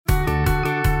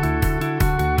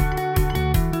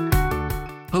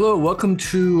Hello, welcome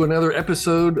to another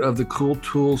episode of the Cool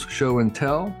Tools Show and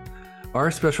Tell.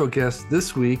 Our special guest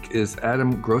this week is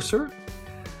Adam Grosser.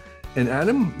 And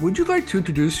Adam, would you like to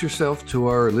introduce yourself to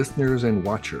our listeners and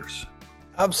watchers?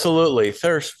 Absolutely.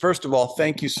 First of all,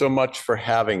 thank you so much for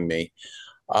having me.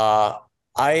 I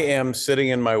am sitting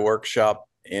in my workshop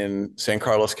in San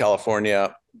Carlos,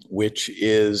 California, which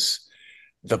is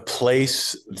the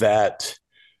place that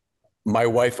my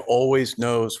wife always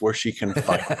knows where she can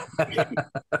find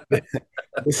me.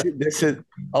 This is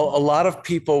a lot of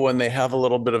people, when they have a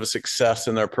little bit of a success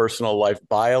in their personal life,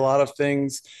 buy a lot of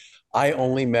things. I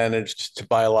only managed to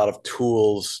buy a lot of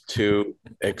tools to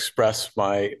express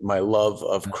my love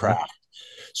of craft.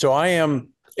 So I am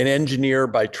an engineer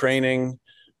by training.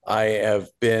 I have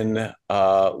been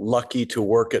lucky to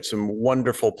work at some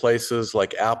wonderful places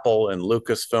like Apple and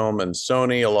Lucasfilm and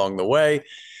Sony along the way.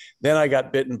 Then I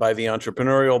got bitten by the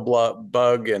entrepreneurial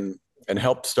bug and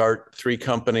helped start 3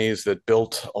 companies that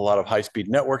built a lot of high-speed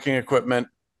networking equipment,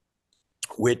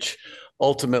 which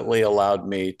ultimately allowed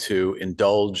me to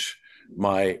indulge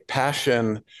my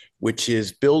passion, which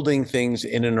is building things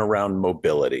in and around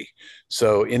mobility.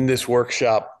 So in this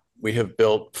workshop, we have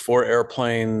built 4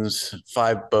 airplanes,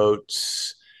 5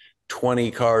 boats,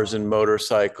 20 cars and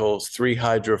motorcycles, 3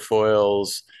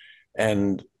 hydrofoils,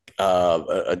 and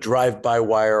a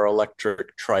drive-by-wire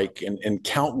electric trike, and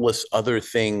countless other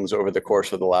things over the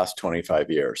course of the last 25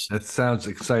 years. That sounds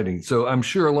exciting. So I'm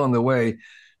sure along the way,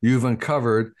 you've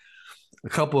uncovered a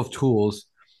couple of tools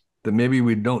that maybe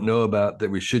we don't know about that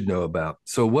we should know about.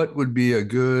 So what would be a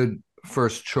good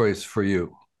first choice for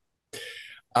you?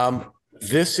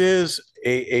 This is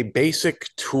a basic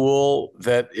tool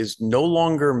that is no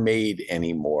longer made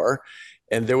anymore.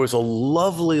 And there was a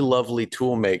lovely, lovely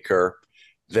tool maker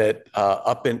that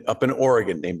up in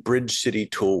Oregon named Bridge City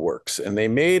Toolworks. And they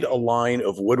made a line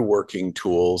of woodworking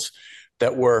tools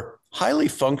that were highly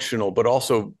functional, but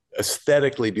also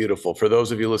aesthetically beautiful. For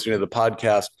those of you listening to the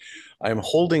podcast, I'm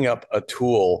holding up a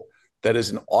tool that is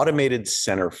an automated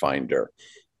center finder.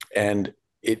 And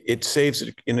it saves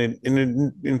in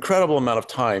an incredible amount of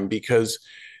time, because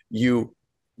you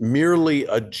merely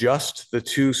adjust the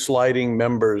 2 sliding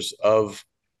members of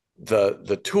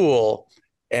the tool,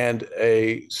 and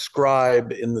a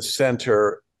scribe in the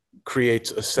center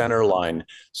creates a center line.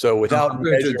 So without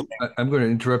measuring, I'm going to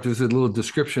interrupt. There's a little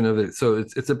description of it. So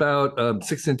it's about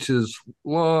 6 inches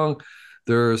long.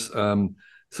 There's some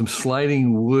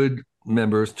sliding wood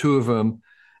members, 2 of them,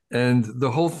 and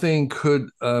the whole thing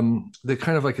they're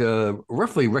kind of like a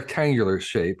roughly rectangular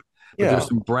shape. But there's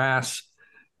some brass.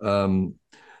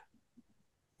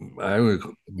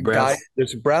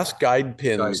 There's brass guide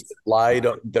pins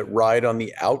that ride on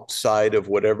the outside of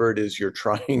whatever it is you're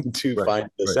trying to find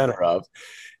the center of.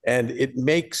 And it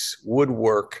makes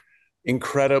woodwork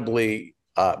incredibly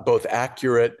both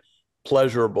accurate,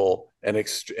 pleasurable, and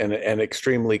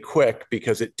extremely quick,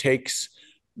 because it takes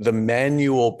the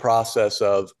manual process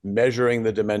of measuring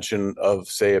the dimension of,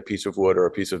 say, a piece of wood or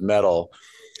a piece of metal,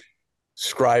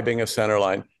 scribing a center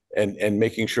line, and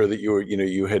making sure that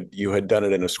you had done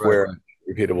it in a square,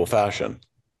 repeatable fashion.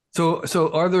 So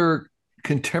are there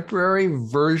contemporary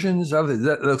versions of it?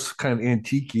 That looks kind of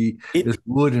antique-y. It's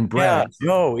wood and brass. Yeah,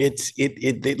 no,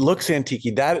 it looks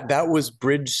antique-y. That was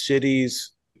Bridge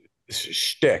City's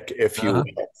shtick, if you will.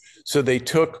 So they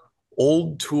took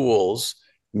old tools,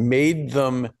 made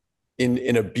them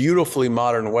in a beautifully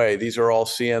modern way. These are all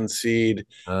CNC'd.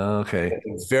 Okay.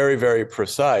 Very, very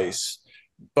precise.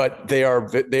 But they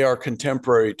are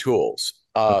contemporary tools.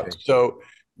 So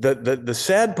the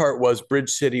sad part was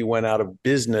Bridge City went out of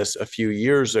business a few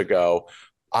years ago.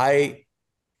 I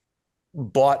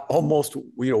bought almost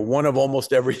one of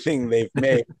almost everything they've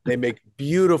made. They make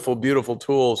beautiful, beautiful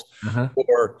tools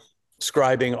for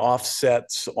scribing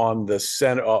offsets on the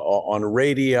center, on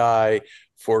radii,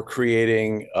 for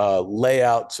creating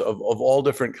layouts of all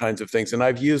different kinds of things. And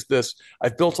I've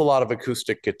built a lot of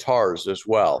acoustic guitars as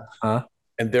well.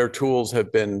 And their tools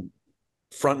have been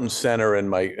front and center in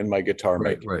my guitar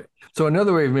making. Right. So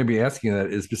another way of maybe asking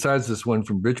that is, besides this one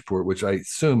from Bridgeport, which I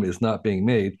assume is not being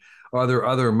made, are there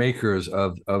other makers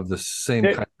of the same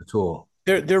kind of tool?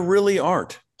 There really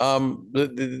aren't.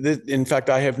 In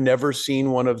fact, I have never seen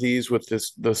one of these with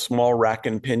the small rack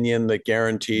and pinion that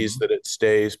guarantees that it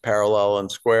stays parallel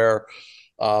and square.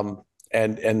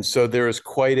 And so there is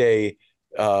quite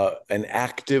an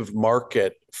active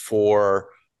market for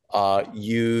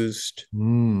used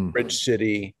Bridge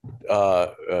City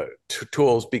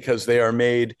tools, because they are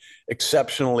made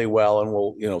exceptionally well and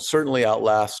will certainly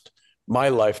outlast my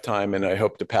lifetime, and I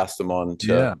hope to pass them on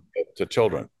to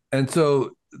children. And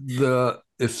so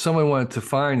if someone wanted to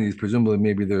find these, presumably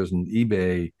maybe there's an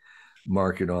eBay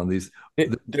market on these. They're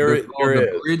called the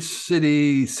There is. Bridge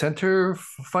City Center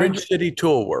Finder. Bridge City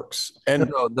Tool Works. No,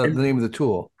 no, the name of the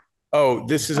tool, Oh,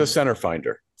 this is a center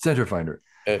finder. Center Finder.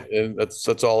 And that's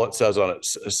all it says on it.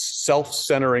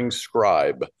 Self-centering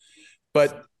scribe.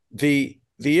 But the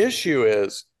issue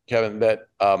is, Kevin, that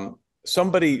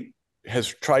somebody has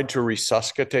tried to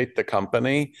resuscitate the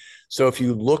company. So if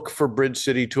you look for Bridge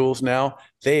City tools now,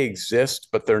 they exist,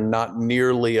 but they're not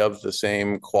nearly of the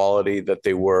same quality that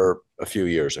they were a few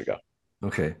years ago.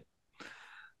 Okay.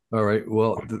 All right.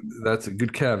 Well, that's a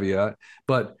good caveat.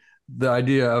 But the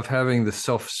idea of having the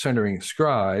self-centering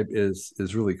scribe is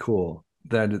really cool.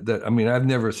 That I mean, I've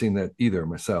never seen that either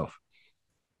myself.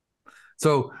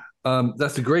 So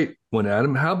that's a great one,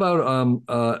 Adam. How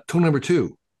about tool number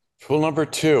two? Tool number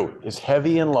two is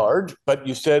heavy and large, but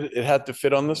you said it had to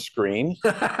fit on the screen.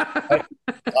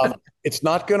 It's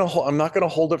not going to. I'm not going to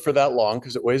hold it for that long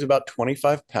because it weighs about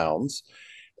 25 pounds,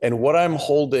 and what I'm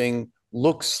holding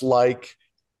looks like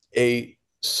a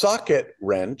socket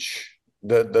wrench.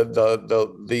 The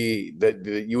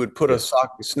you would put a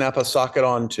snap a socket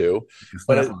onto,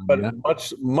 but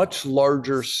much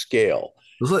larger scale.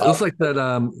 It looks like that.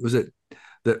 Was it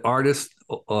the artist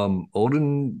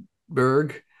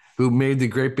Oldenburg who made the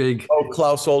great big? Oh,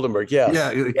 Klaus Oldenburg. Yes.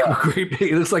 Yeah. Great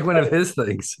big. It looks like one of his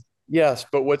things. Yes,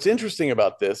 but what's interesting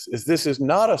about this is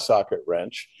not a socket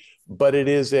wrench, but it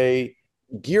is a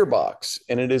gearbox,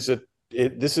 and this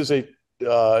is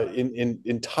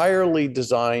entirely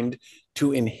designed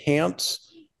to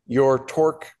enhance your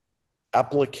torque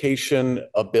application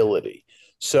ability.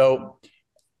 So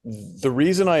the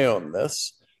reason I own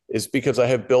this is because I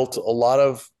have built a lot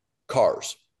of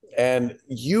cars, and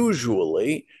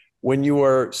usually when you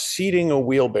are seating a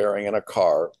wheel bearing in a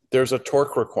car, there's a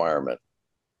torque requirement.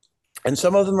 And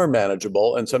some of them are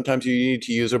manageable, and sometimes you need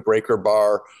to use a breaker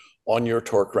bar on your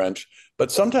torque wrench, but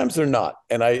sometimes they're not.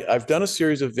 And I've done a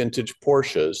series of vintage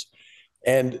Porsches,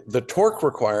 and the torque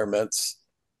requirements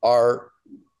are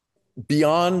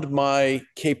beyond my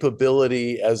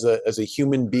capability as a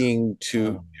human being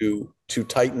to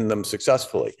tighten them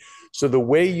successfully. So the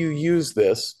way you use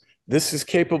this is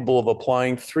capable of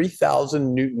applying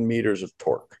 3,000 Newton meters of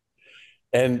torque.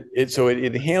 And it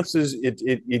enhances,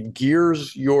 it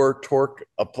gears your torque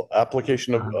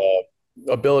application of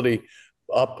ability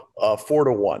up 4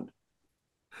 to 1.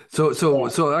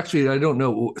 So actually, I don't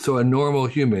know. So a normal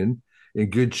human in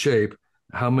good shape,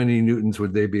 how many newtons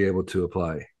would they be able to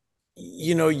apply?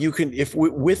 You can, if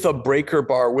with a breaker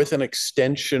bar, with an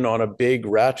extension on a big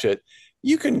ratchet,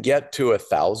 you can get to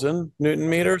 1,000 Newton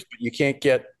meters, but you can't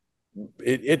get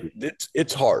it.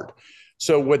 It's hard.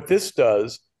 So what this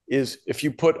does is if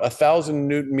you put 1,000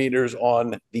 Newton meters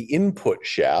on the input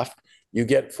shaft, you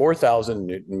get 4,000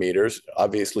 Newton meters,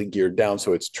 obviously geared down,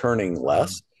 so it's turning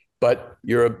less, but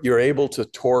you're able to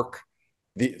torque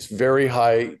these very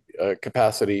high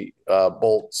capacity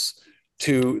bolts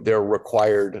to their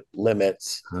required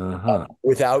limits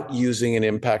without using an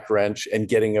impact wrench and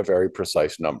getting a very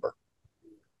precise number.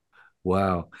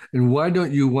 Wow. And why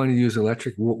don't you want to use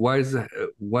electric? Why is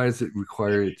it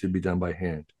required to be done by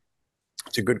hand?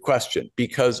 It's a good question,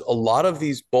 because a lot of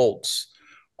these bolts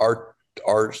are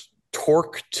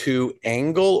torque to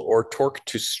angle or torque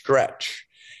to stretch.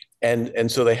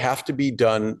 And so they have to be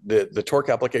done, the torque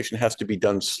application has to be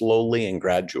done slowly and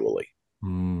gradually.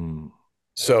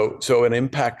 So an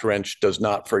impact wrench does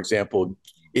not, for example,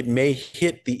 it may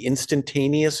hit the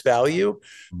instantaneous value,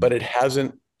 but it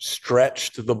hasn't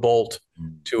stretched the bolt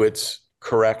to its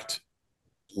correct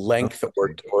length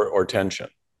or tension.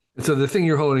 So the thing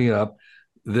you're holding up,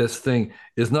 this thing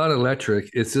is not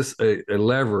electric. It's just a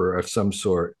lever of some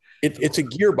sort. It's a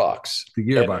gearbox. The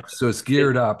gearbox. So it's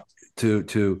geared up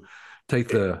to take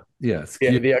the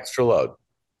extra load.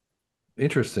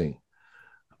 Interesting.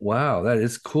 Wow, that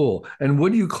is cool. And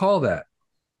what do you call that?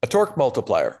 A torque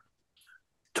multiplier.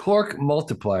 Torque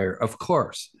multiplier, of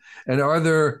course. And are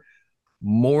there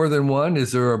more than one?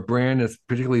 Is there a brand that's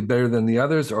particularly better than the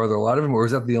others? Or are there a lot of them, or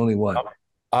is that the only one?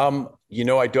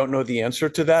 I don't know the answer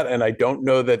to that, and I don't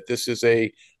know that this is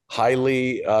a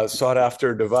highly sought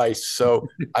after device. So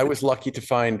I was lucky to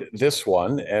find this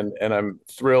one, and I'm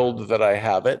thrilled that I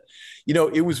have it.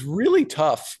 It was really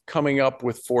tough coming up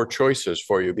with 4 choices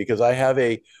for you, because I have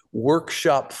a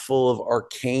workshop full of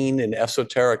arcane and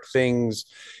esoteric things,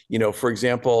 for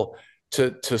example,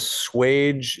 to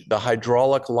swage the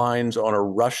hydraulic lines on a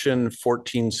Russian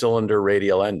 14-cylinder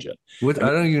radial engine. I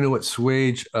don't even know what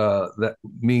swage that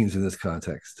means in this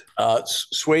context.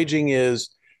 Swaging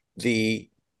is the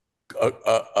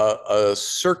a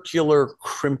circular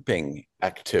crimping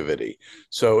activity.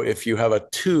 So if you have a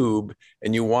tube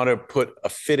and you want to put a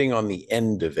fitting on the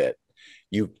end of it,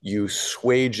 you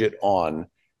swage it on.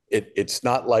 It's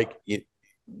not like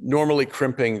normally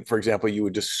crimping, for example, you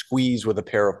would just squeeze with a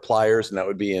pair of pliers, and that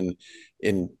would be in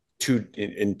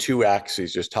two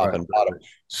axes, just top and bottom.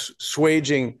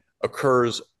 Swaging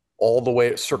occurs all the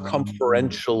way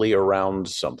circumferentially around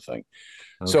something.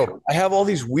 Okay. So I have all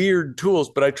these weird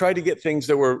tools, but I tried to get things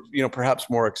that were, perhaps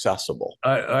more accessible.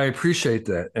 I appreciate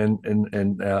that, and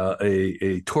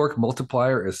a torque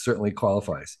multiplier is certainly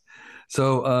qualifies.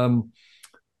 So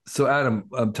so Adam,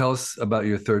 tell us about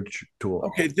your third tool.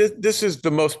 Okay, this is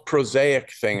the most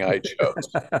prosaic thing I chose.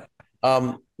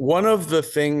 One of the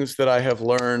things that I have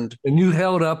learned, and you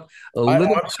held up a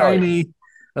little tiny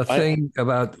thing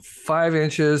about 5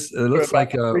 inches. It looks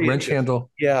like a wrench handle.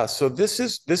 Yeah. So this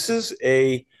is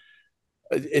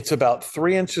it's about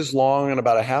 3 inches long and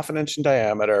about a half an inch in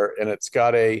diameter, and it's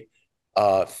got a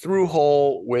through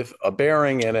hole with a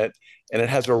bearing in it, and it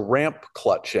has a ramp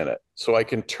clutch in it. So I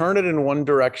can turn it in one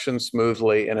direction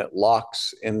smoothly, and it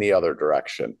locks in the other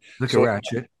direction. Like a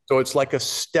ratchet. So it's like a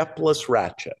stepless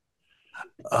ratchet.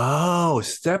 Oh,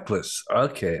 stepless.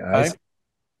 Okay.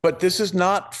 But this is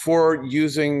not for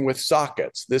using with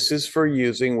sockets. This is for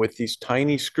using with these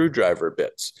tiny screwdriver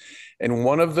bits. And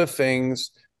one of the things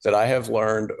that I have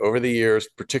learned over the years,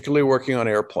 particularly working on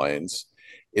airplanes,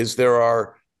 is there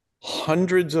are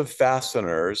hundreds of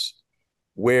fasteners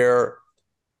where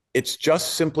it's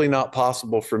just simply not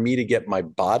possible for me to get my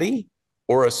body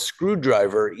or a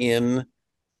screwdriver in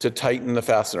to tighten the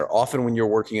fastener. Often when you're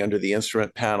working under the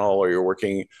instrument panel or you're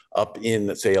working up in,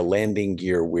 let's say, a landing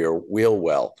gear wheel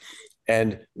well.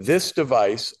 And this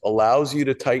device allows you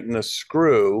to tighten a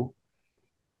screw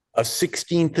a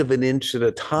 1/16 of an inch at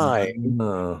a time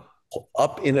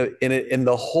up in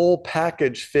the whole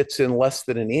package fits in less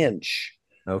than an inch.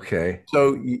 Okay.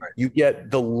 So you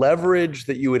get the leverage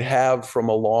that you would have from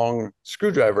a long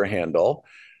screwdriver handle.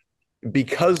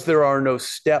 Because there are no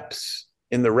steps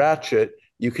in the ratchet,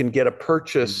 you can get a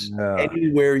purchase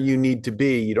anywhere you need to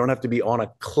be. You don't have to be on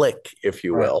a click, if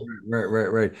you will.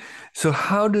 Right. So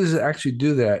how does it actually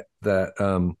do that?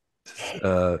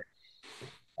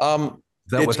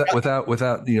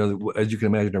 Without as you can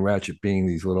imagine, a ratchet being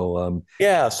these little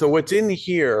yeah. So what's in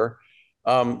here,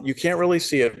 you can't really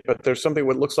see it, but there's something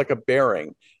what looks like a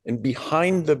bearing, and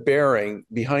behind the bearing,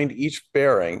 behind each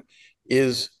bearing,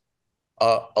 is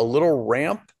a little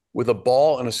ramp with a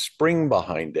ball and a spring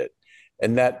behind it.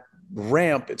 And that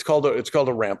ramp, it's called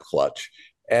a ramp clutch,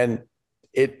 and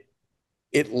it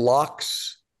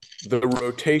locks the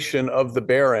rotation of the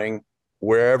bearing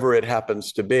wherever it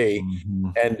happens to be.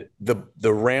 Mm-hmm. And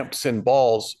the ramps and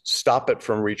balls stop it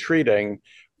from retreating,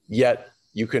 yet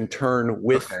you can turn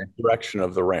with the direction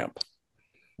of the ramp.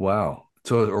 Wow.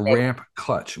 So a ramp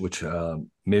clutch, which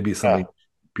maybe something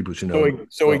people should know.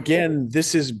 So again,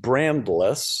 this is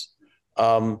brandless.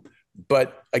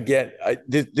 But again,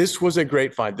 this was a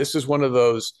great find. This is one of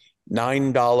those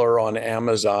 $9 on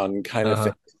Amazon kind of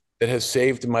things that has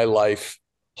saved my life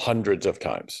hundreds of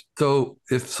times. So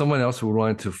if someone else would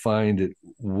want to find it,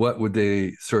 what would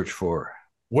they search for?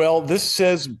 Well, this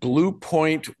says Blue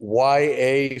Point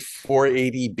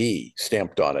YA480B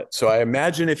stamped on it. So I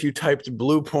imagine if you typed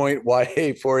Blue Point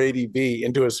YA480B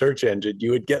into a search engine,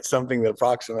 you would get something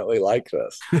approximately like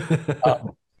this.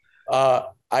 I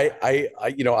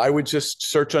would just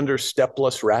search under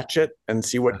stepless ratchet and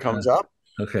see what comes up.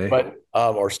 Okay. But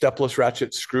or stepless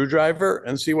ratchet screwdriver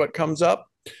and see what comes up.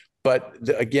 But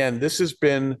again,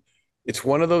 it's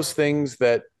one of those things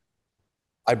that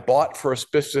I bought for a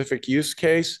specific use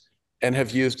case and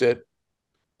have used it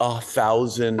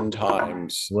 1,000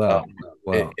 times. Wow.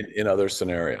 In other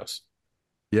scenarios.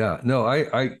 Yeah, no,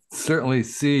 I certainly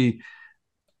see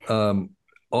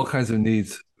all kinds of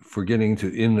needs for getting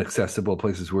to inaccessible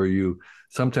places where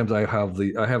sometimes I have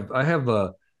the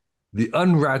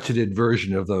unratcheted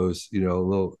version of those,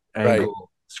 little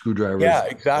angle screwdrivers. Yeah,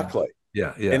 exactly.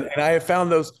 Yeah. And I have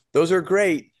found those are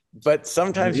great, but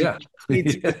sometimes you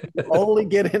need to only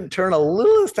get in, turn a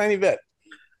little tiny bit.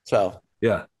 So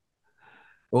yeah.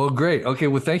 Well, great. Okay.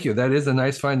 Well, thank you. That is a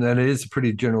nice find. That is a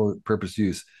pretty general purpose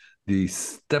use. The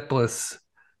stepless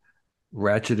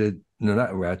ratcheted. No,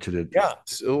 not ratcheted. Yeah.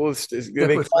 So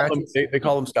they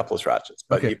call them stepless ratchets,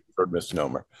 but you've heard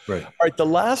misnomer. Right. All right. The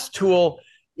last tool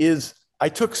is, I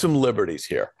took some liberties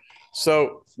here.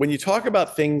 So when you talk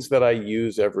about things that I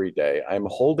use every day, I'm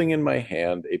holding in my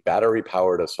hand a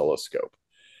battery-powered oscilloscope.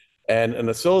 And an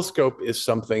oscilloscope is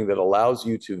something that allows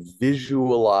you to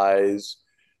visualize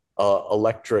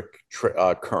electric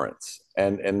currents.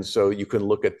 and so you can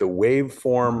look at the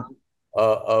waveform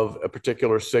of a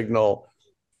particular signal.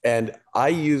 And I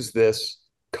use this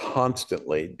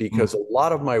constantly because a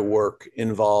lot of my work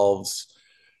involves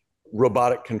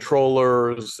robotic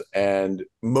controllers and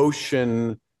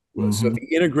motion. So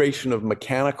the integration of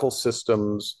mechanical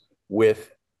systems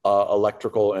with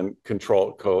electrical and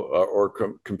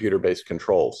computer-based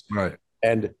controls. Right.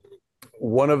 And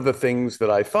one of the things that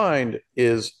I find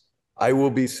is I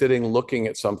will be sitting looking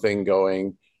at something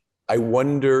going, I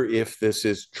wonder if this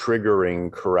is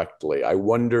triggering correctly. I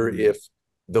wonder if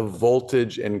the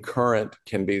voltage and current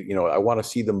can be, I want to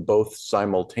see them both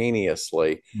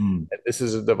simultaneously. And this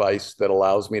is a device that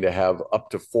allows me to have up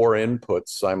to 4 inputs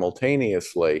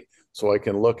simultaneously, so I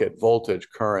can look at voltage,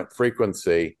 current,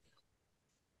 frequency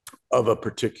of a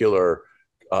particular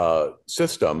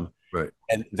system. Right.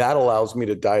 And that allows me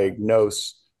to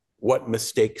diagnose what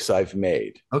mistakes I've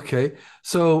made. Okay.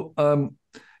 So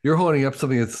you're holding up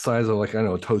something that's the size of, like, I don't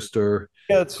know, a toaster.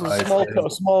 Yeah, it's a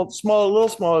small, a little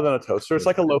smaller than a toaster. It's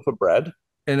like a loaf of bread.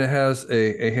 And it has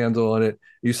a handle on it.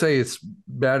 You say it's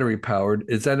battery powered.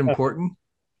 Is that important?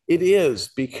 It is,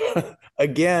 because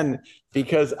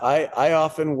because I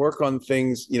often work on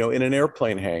things, in an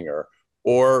airplane hangar,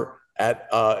 or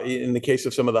in the case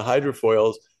of some of the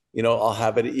hydrofoils, I'll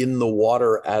have it in the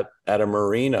water at a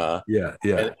marina. Yeah.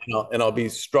 And I'll be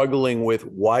struggling with,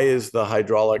 why is the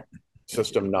hydraulic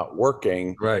system not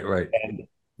working? Right. And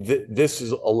this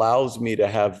allows me to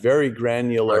have very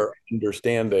granular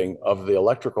understanding of the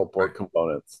electrical port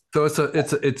components. So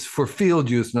it's for field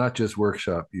use, not just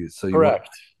workshop use. So correct.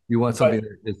 You want something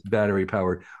that's battery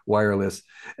powered, wireless.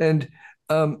 And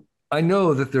I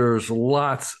know that there's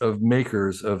lots of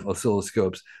makers of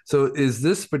oscilloscopes. So is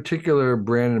this particular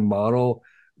brand and model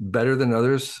better than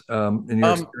others in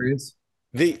your experience?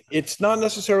 It's not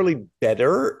necessarily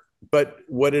better, but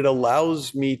what it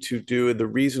allows me to do, the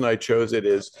reason I chose it,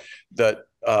 is that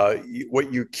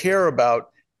what you care about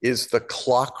is the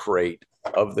clock rate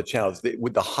of the channels.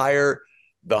 With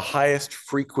the highest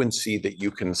frequency that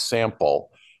you can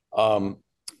sample,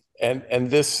 and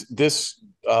this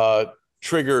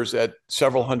triggers at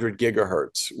several hundred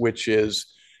gigahertz, which is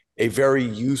a very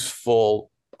useful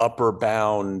upper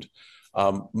bound.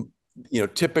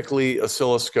 Typically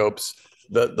oscilloscopes,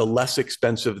 the less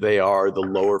expensive they are, the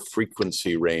lower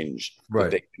frequency range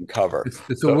that they can cover.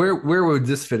 So where would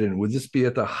this fit in? Would this be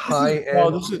at the high end?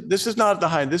 No, this is not at the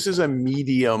high end. This is a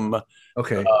medium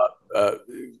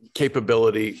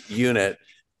capability unit,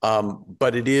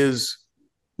 but it is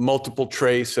multiple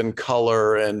trace and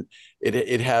color, and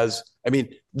it has. I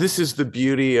mean, this is the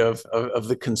beauty of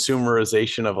the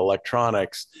consumerization of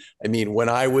electronics. I mean, when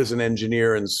I was an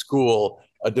engineer in school,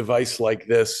 a device like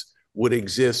this would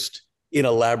exist in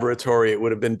a laboratory. It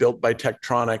would have been built by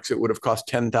Tektronix. It would have cost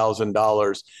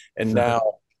 $10,000. And now,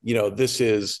 this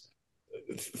is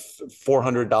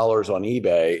 $400 on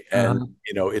eBay. And,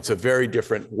 it's a very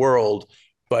different world.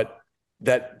 But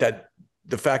that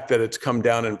the fact that it's come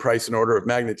down in price and order of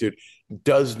magnitude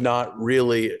does not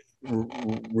really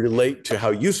relate to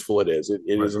how useful it is. It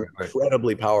is an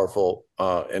incredibly powerful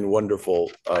and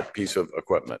wonderful piece of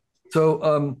equipment.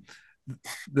 So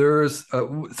there's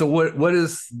so what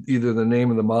is either the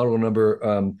name of the model number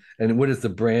and what is the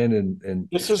brand and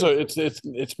this is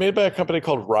it's made by a company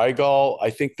called Rigol.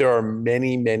 I think there are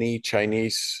many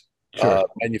Chinese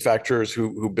manufacturers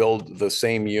who build the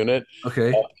same unit.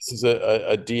 Okay. This is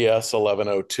a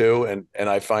DS1102, and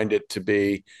I find it to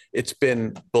be, it's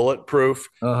been bulletproof.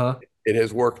 It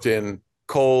has worked in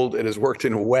cold, it has worked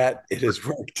in wet, it has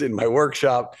worked in my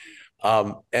workshop,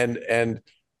 and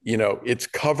it's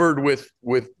covered with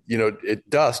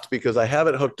dust because I have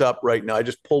it hooked up right now. I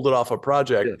just pulled it off a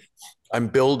project. Yeah. I'm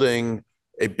building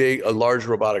a large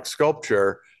robotic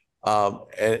sculpture,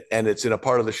 and it's in a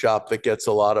part of the shop that gets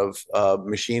a lot of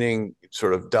machining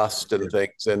sort of dust and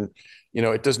things, and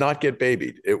it does not get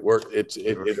babied. It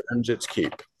earns its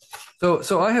keep.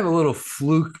 So I have a little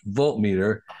Fluke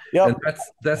voltmeter, and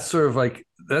that's sort of like,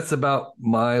 that's about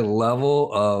my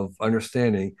level of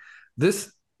understanding.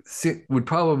 This would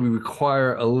probably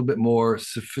require a little bit more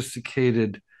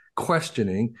sophisticated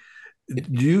questioning.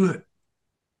 Do you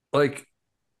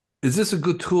is this a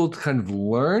good tool to kind of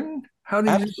learn how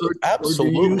to use it?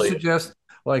 Absolutely. Or do you suggest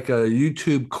like a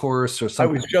YouTube course or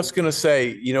something? I was just going to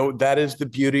say, that is the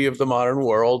beauty of the modern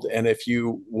world. And if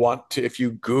you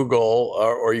Google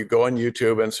or you go on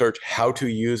YouTube and search how to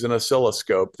use an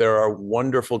oscilloscope, there are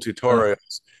wonderful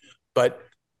tutorials. But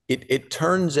it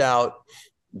turns out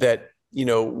that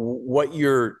what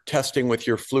you're testing with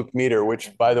your Fluke meter,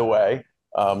 which, by the way,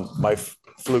 my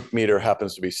Fluke meter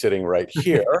happens to be sitting right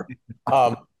here.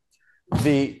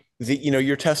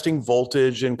 you're testing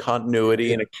voltage and continuity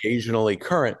Yeah. and occasionally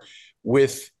current.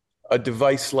 With a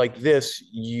device like this,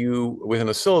 with an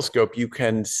oscilloscope, you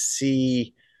can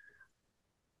see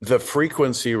the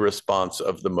frequency response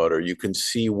of the motor. You can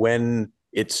see when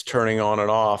it's turning on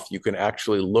and off. You can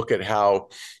actually look at how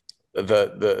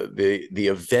the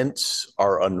events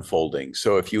are unfolding.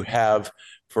 So if you have,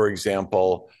 for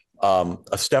example,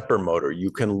 a stepper motor,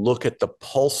 you can look at the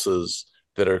pulses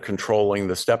that are controlling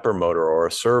the stepper motor or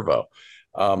a servo,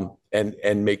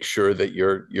 and make sure that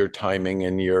your timing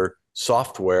and your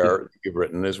software you've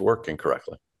written is working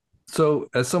correctly. So,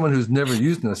 as someone who's never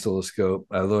used an oscilloscope,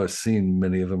 although I've seen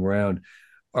many of them around,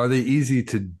 are they easy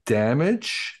to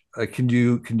damage? Can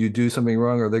you do something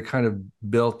wrong? Or are they kind of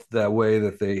built that way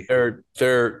that they? They're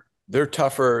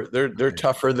tougher. They're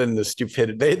tougher than the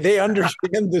stupidity. They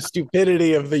understand the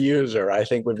stupidity of the user, I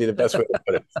think would be the best way to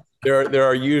put it. There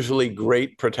are usually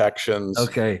great protections.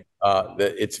 Okay.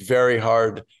 That it's very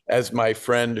hard. As my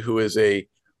friend who is a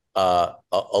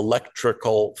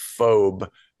electrical phobe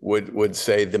would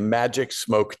say, the magic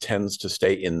smoke tends to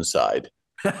stay inside.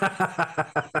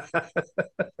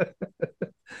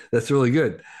 That's really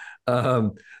good.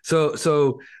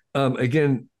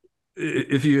 Again,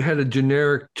 if you had a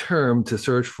generic term to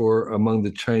search for among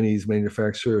the Chinese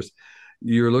manufacturers,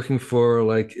 you're looking for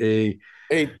like A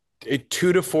a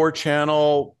 2 to 4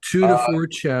 channel two to four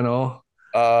channel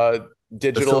uh,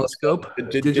 digital oscilloscope,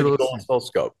 digital. digital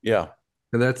oscilloscope. Yeah,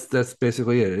 And that's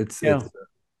basically it. yeah. It's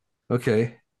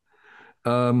okay.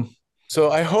 Um, So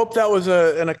I hope that was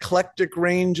an eclectic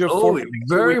range of oh, formatings that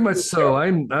we very much could so.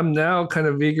 share. I'm now kind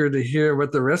of eager to hear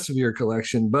what the rest of your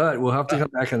collection, but we'll have to come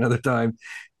back another time.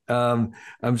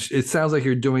 It sounds like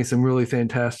you're doing some really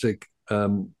fantastic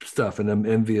stuff, and I'm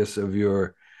envious of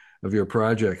your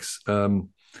projects.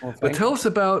 Well, But thank tell you. us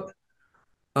about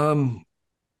um,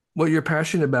 what you're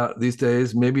passionate about these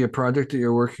days. Maybe a project that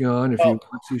you're working on, if you Well,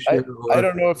 want to I share. I Or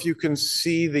don't know if you can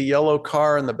see the yellow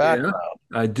car in the yeah, background,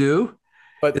 I do.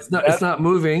 but It's not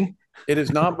moving. it is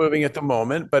not moving at the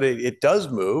moment, but it does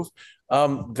move.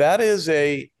 That is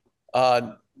a uh,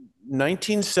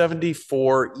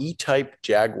 1974 E-Type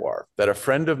Jaguar that a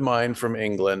friend of mine from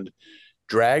England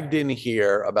dragged in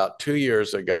here about 2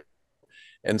 years ago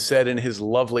and said in his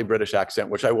lovely British accent,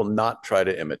 which I will not try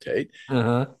to imitate,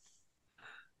 Uh-huh.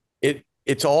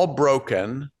 it's all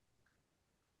broken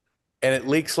and it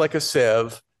leaks like a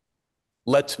sieve.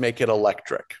 Let's make it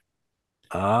electric.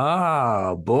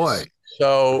 Ah, boy.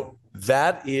 So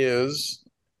that is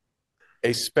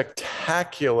a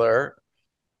spectacular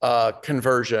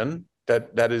conversion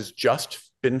that has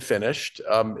just been finished,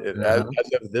 Uh-huh. as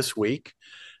of this week,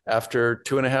 after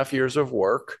 2.5 years of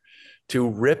work, to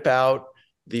rip out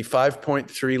the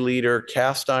 5.3 liter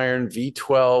cast iron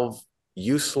V12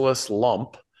 useless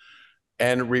lump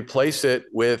and replace it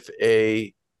with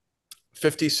a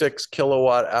 56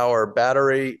 kilowatt hour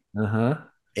battery, Uh-huh.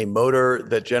 a motor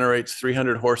that generates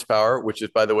 300 horsepower, which is,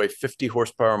 by the way, 50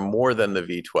 horsepower more than the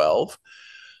V12.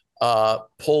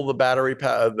 Pull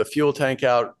the fuel tank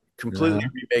out, completely Uh-huh.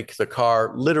 remake the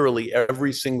car. Literally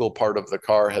every single part of the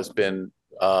car has been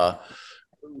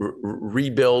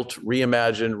rebuilt,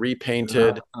 reimagined, Uh-huh.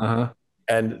 repainted, Uh-huh.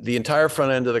 and the entire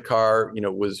front end of the car,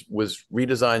 was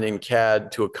redesigned in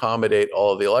CAD to accommodate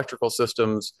all of the electrical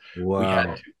systems.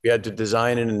 Wow. We had to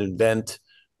design and invent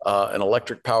an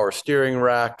electric power steering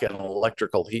rack, an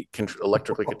electrically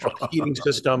controlled heating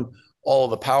system, all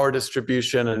of the power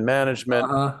distribution and management.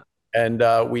 Uh-huh. And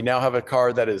we now have a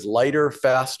car that is lighter,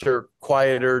 faster,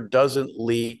 quieter, doesn't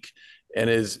leak, and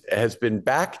has been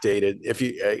backdated. If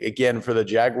you again, for the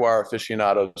Jaguar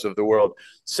aficionados of the world,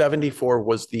 74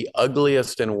 was the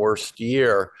ugliest and worst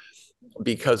year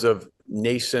because of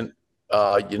nascent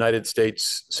United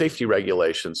States safety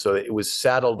regulations. So it was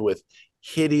saddled with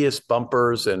hideous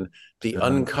bumpers and the Uh-huh.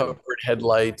 uncovered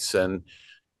headlights, and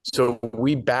so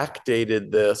we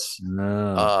backdated this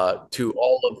No. to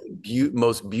all of the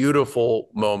most beautiful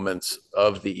moments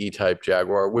of the E-Type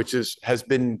Jaguar, which has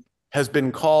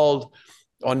been called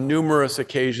on numerous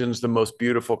occasions the most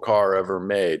beautiful car ever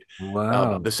made.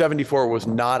 Wow. The 74 was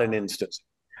not an instance of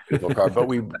a beautiful car, but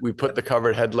we put the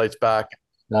covered headlights back,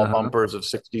 all Uh-huh. bumpers of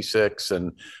 66,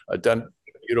 and done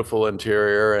beautiful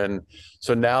interior. And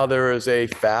so now there is a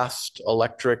fast,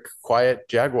 electric, quiet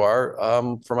Jaguar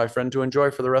for my friend to enjoy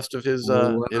for the rest of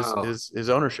Wow. his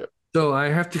ownership. So I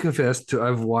have to confess to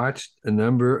I've watched a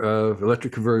number of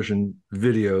electric conversion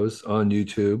videos on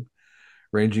YouTube,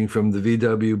 ranging from the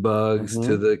VW bugs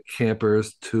to Mhm. the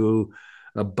campers to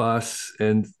a bus,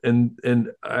 and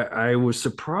I was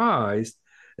surprised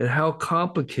at how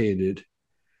complicated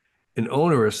and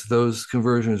onerous those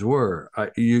conversions were.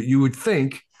 You would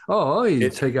think Oh, you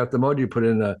It, take out the motor, you put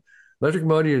in a electric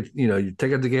motor, you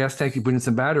take out the gas tank, you put in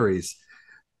some batteries.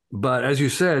 But as you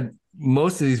said,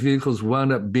 most of these vehicles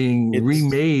wound up being it's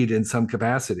remade in some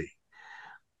capacity.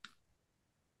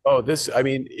 oh this I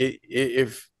mean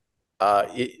if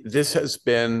this has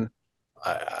been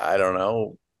I don't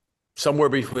know somewhere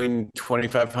between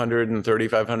 2,500 and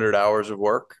 3,500 hours of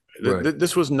work. Right.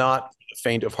 This was not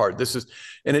faint of heart.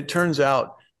 And it turns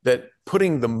out that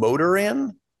putting the motor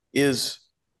in is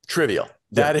trivial.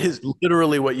 Yeah. That is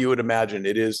literally what you would imagine.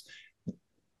 It is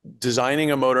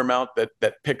designing a motor mount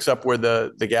that picks up where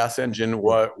the gas engine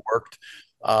worked,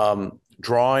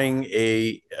 drawing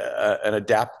an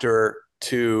adapter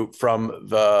from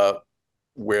the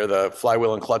where the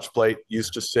flywheel and clutch plate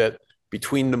used to sit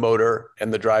between the motor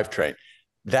and the drivetrain.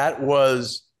 That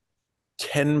was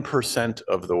 10%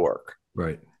 of the work.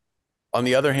 Right. On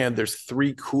the other hand, there's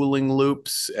 3 cooling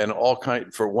loops and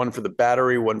one for the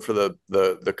battery, one for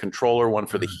the controller, one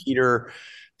for the heater.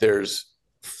 There's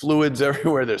fluids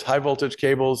everywhere. There's high voltage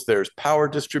cables. There's power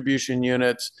distribution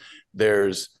units.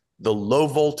 There's the low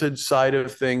voltage side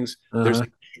of things. Uh-huh.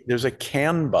 There's a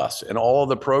CAN bus and all of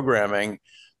the programming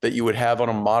that you would have on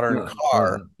a modern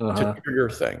car to trigger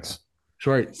things.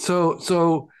 Right.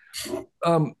 So,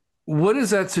 what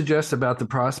does that suggest about the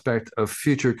prospect of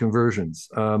future conversions?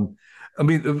 I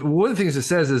mean, one of the things it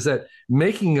says is that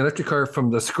making an electric car from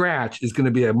the scratch is going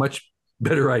to be a much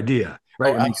better idea,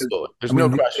 right? Oh, absolutely. There's no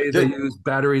these question. days they use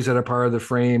batteries that are part of the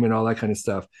frame and all that kind of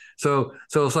stuff. So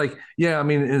it's like, yeah, I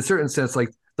mean, in a certain sense, like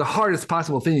the hardest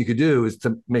possible thing you could do is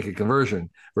to make a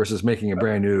conversion versus making a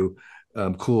brand new,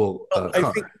 cool car.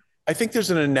 I think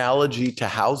there's an analogy to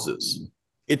houses.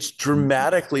 It's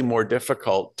dramatically more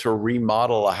difficult to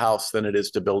remodel a house than it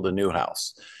is to build a new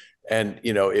house. And,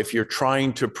 if you're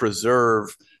trying to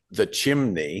preserve the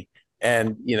chimney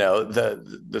and,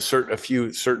 the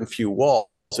certain few walls,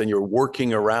 and you're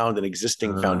working around an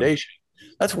existing foundation,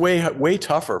 that's way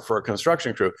tougher for a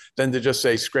construction crew than to just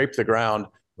say, scrape the ground,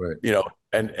 right,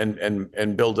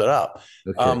 and build it up.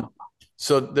 Okay.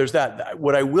 So there's that.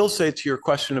 What I will say to your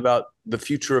question about the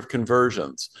future of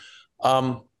conversions,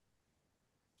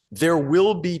 there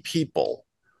will be people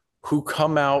who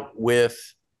come out with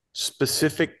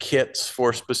specific kits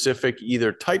for specific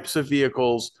either types of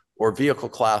vehicles or vehicle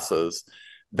classes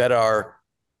that are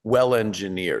well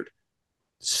engineered.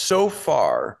 So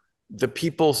far, the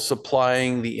people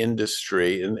supplying the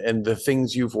industry and the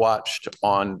things you've watched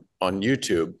on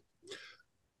YouTube,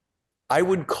 I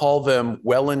would call them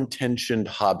well-intentioned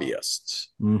hobbyists.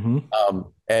 Mm-hmm.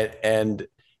 And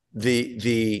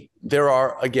there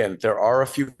are a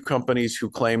few companies who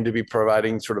claim to be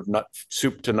providing sort of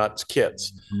soup to nuts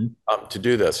kits to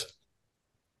do this.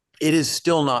 It is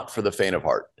still not for the faint of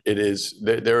heart.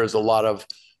 There is a lot of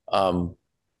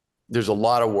there's a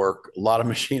lot of work, a lot of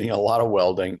machining, a lot of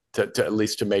welding to at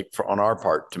least on our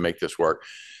part to make this work.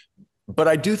 But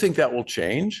I do think that will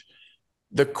change.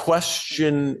 The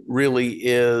question really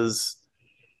is,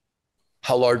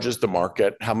 how large is the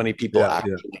market? How many people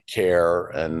actually care?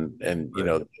 And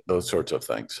those sorts of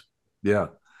things. Yeah.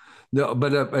 No,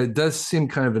 but it does seem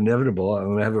kind of inevitable. I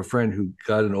mean, I have a friend who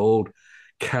got an old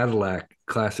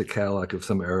classic Cadillac of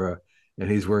some era,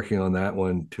 and he's working on that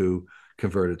one to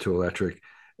convert it to electric.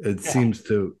 It seems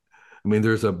to, I mean,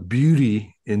 there's a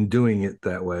beauty in doing it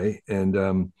that way.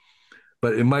 And,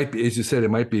 but it might be, as you said,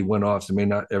 it might be one-offs. It may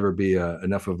not ever be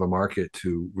enough of a market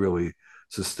to really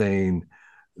sustain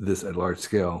this at large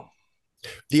scale.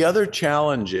 The other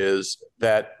challenge is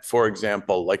that, for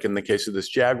example, like in the case of this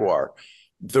Jaguar,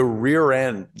 the rear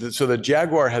end, so the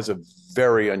Jaguar has a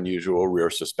very unusual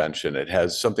rear suspension. It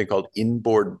has something called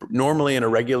inboard. Normally in a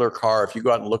regular car, if you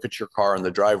go out and look at your car in the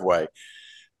driveway,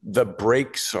 the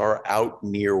brakes are out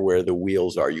near where the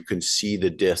wheels are. You can see the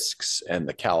discs and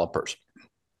the calipers.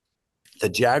 The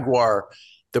Jaguar,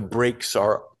 the brakes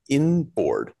are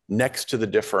inboard next to the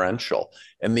differential,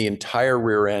 and the entire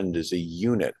rear end is a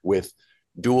unit with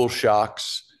dual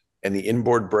shocks and the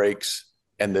inboard brakes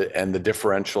and the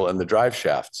differential and the drive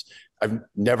shafts. I've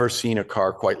never seen a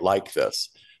car quite like this.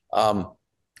 And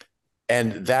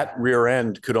that rear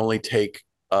end could only take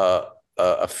a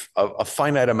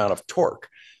finite amount of torque.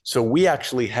 So we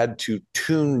actually had to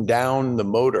tune down the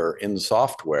motor in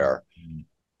software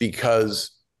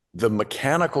because the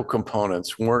mechanical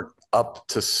components weren't up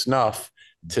to snuff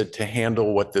to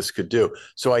handle what this could do.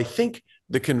 So I think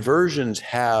the conversions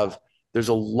there's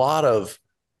a lot of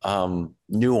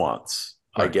nuance,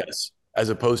 right, I guess, as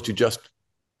opposed to just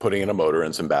putting in a motor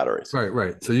and some batteries.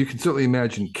 Right. So you can certainly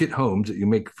imagine kit homes that you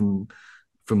make from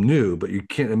new, but you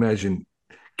can't imagine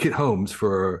kit homes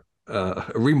for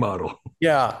a remodel.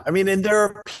 Yeah, I mean, and there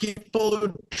are people who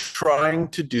are trying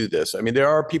to do this. I mean, there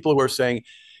are people who are saying,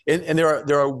 and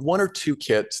there are one or two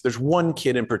kits. There's one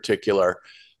kit in particular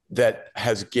that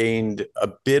has gained a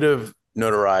bit of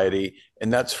notoriety,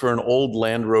 and that's for an old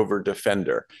Land Rover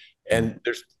Defender. And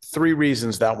there's three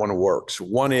reasons that one works.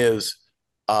 One is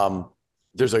um,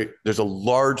 there's a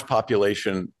large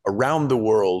population around the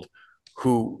world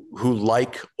who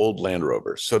like old Land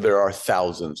Rovers, so there are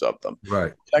thousands of them.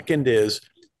 Right. Second is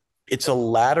it's a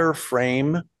ladder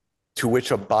frame to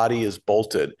which a body is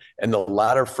bolted, and the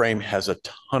ladder frame has a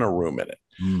ton of room in it.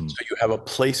 So you have a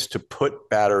place to put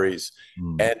batteries.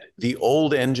 And the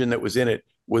old engine that was in it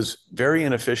was very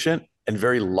inefficient and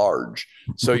very large.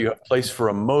 So you have a place for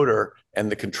a motor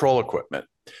and the control equipment.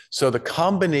 So the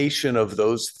combination of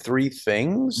those three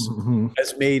things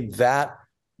has made that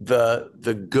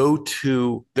the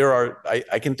go-to.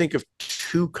 I can think of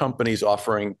two companies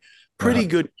offering pretty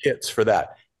good kits for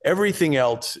that. Everything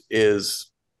else is,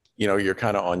 you're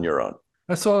kind of on your own.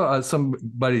 I saw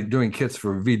somebody doing kits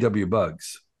for VW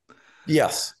Bugs.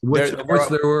 Yes. Which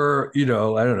there were, I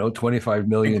don't know, 25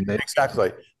 million.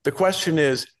 Exactly. The question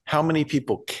is, how many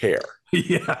people care?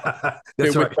 Yeah,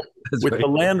 that's right. With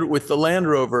the Land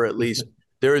Rover, at least,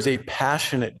 there is a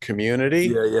passionate community.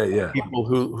 Yeah. People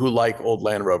who like old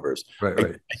Land Rovers.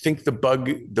 Right. I think the bug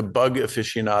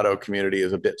aficionado community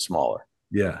is a bit smaller.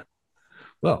 Yeah.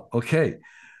 Well, okay.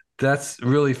 That's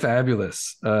really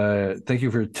fabulous. Thank you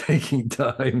for taking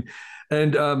time.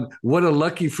 And what a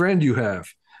lucky friend you have.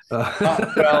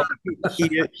 Well,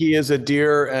 he is a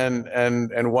dear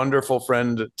and wonderful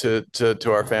friend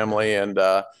to our family, and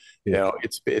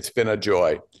it's been a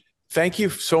joy. Thank you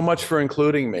so much for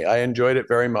including me. I enjoyed it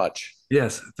very much.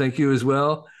 Yes, thank you as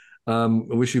well. I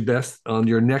wish you best on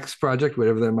your next project,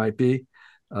 whatever that might be.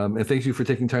 And thank you for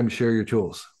taking time to share your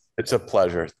tools. It's a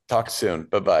pleasure. Talk soon.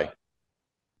 Bye-bye.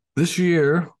 This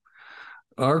year,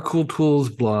 our Cool Tools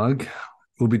blog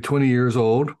will be 20 years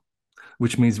old,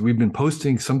 which means we've been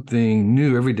posting something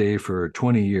new every day for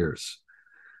 20 years.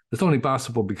 It's only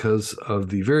possible because of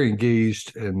the very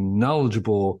engaged and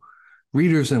knowledgeable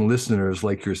readers and listeners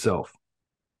like yourself.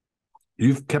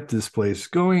 You've kept this place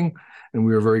going, and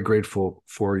we are very grateful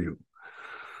for you.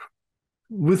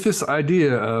 With this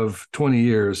idea of 20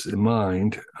 years in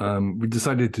mind, we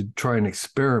decided to try an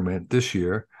experiment this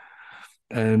year,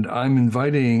 and I'm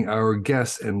inviting our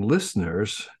guests and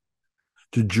listeners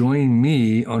to join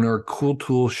me on our Cool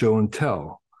Tool Show and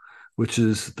Tell, which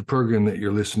is the program that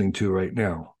you're listening to right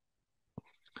now.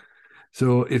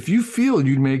 So if you feel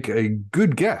you'd make a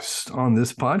good guest on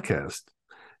this podcast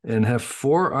and have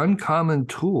 4 uncommon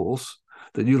tools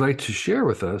that you'd like to share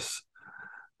with us,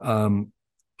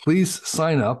 please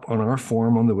sign up on our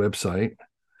form on the website,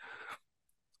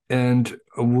 and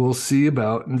we'll see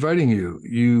about inviting you.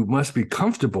 You must be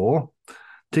comfortable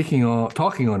talking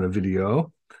on a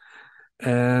video,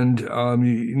 and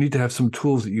you need to have some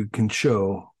tools that you can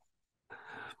show.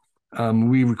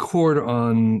 We record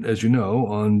on, as you know,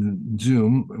 on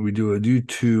Zoom. We do a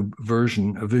YouTube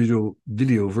version, a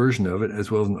video version of it,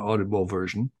 as well as an audible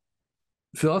version.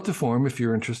 Fill out the form if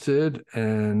you're interested,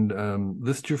 and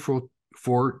list your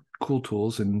 4 cool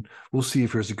tools, and we'll see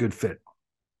if there's a good fit.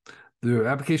 The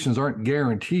applications aren't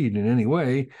guaranteed in any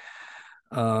way,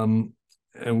 and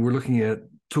we're looking at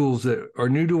tools that are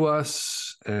new to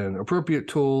us and appropriate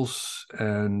tools,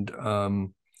 and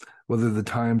whether the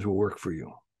times will work for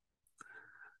you.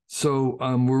 So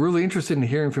we're really interested in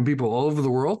hearing from people all over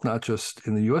the world, not just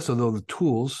in the US, although the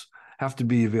tools have to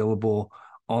be available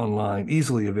online,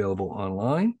 easily available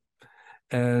online.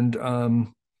 And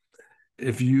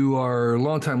if you are a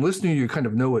longtime listener, you kind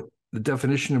of know what the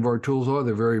definition of our tools are.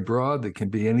 They're very broad. They can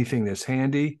be anything that's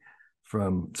handy,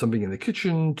 from something in the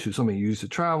kitchen to something you use to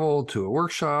travel, to a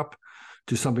workshop,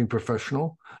 to something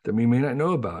professional that we may not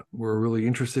know about. We're really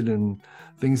interested in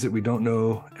things that we don't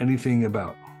know anything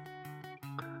about.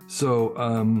 So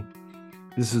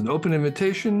this is an open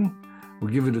invitation.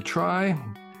 We'll give it a try.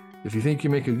 If you think you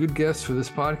make a good guest for this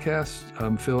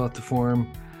podcast, fill out the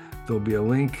form. There'll be a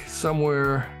link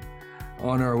somewhere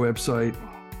on our website.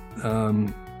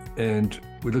 And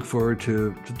we look forward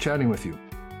to chatting with you.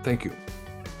 Thank you.